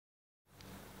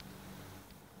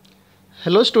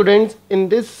Hello students, in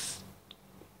this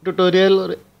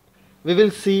tutorial we will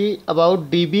see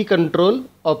about DB control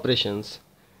operations.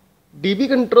 DB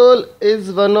control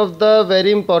is one of the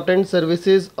very important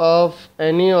services of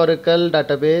any Oracle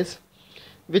database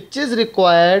which is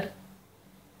required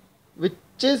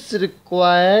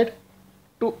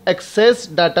to access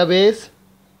database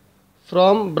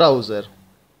from browser.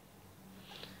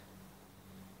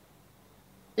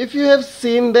 If you have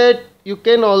seen that you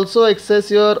can also access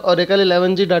your Oracle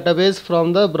 11g database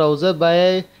from the browser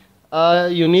by a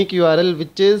unique URL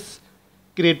which is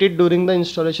created during the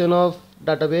installation of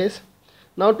database.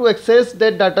 Now to access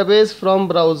that database from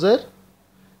browser,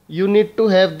 you need to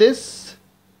have this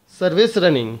service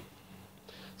running.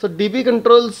 So DB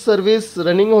control service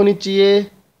running होनी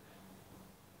चाहिए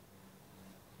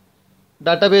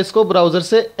database को browser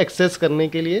से access करने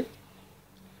के लिए.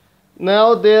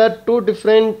 Now there are two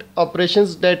different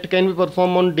operations that can be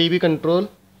performed on DB control.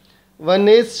 One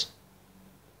is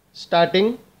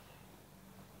starting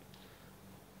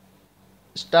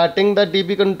the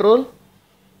DB control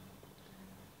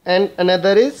and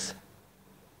another is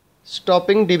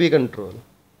stopping DB control.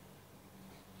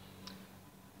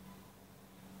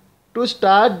 To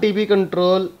start DB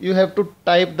control, you have to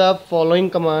type the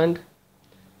following command,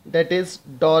 that is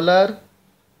 $./emctl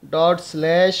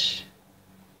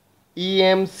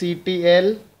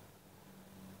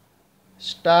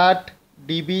start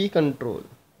DB control.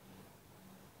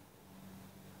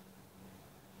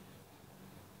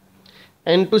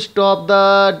 And to stop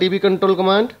the DB control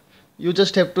command, you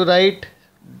just have to write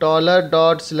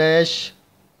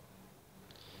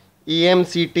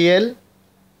 $./emctl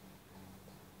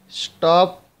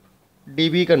stop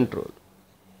DB control.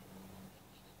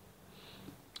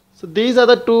 So these are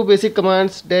the two basic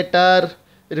commands that are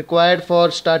required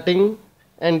for starting,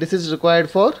 and this is required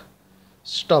for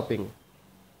stopping.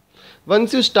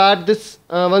 Once you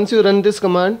run this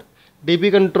command,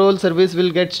 DB control service will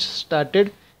get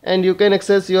started and you can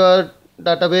access your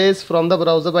database from the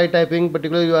browser by typing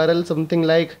particular URL, something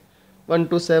like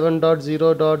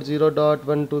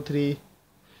 127.0.0.123,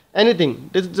 anything.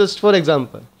 This is just for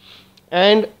example.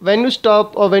 And when you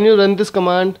stop or when you run this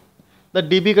command, the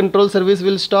DB control service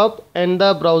will stop and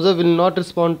the browser will not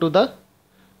respond to the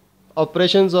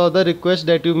operations or the request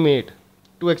that you made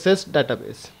to access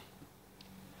database.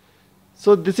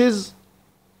 So this is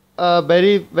a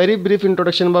very brief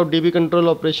introduction about DB control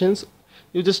operations.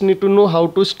 You just need to know how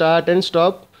to start and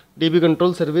stop DB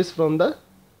control service from the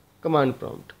command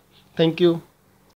prompt. Thank you.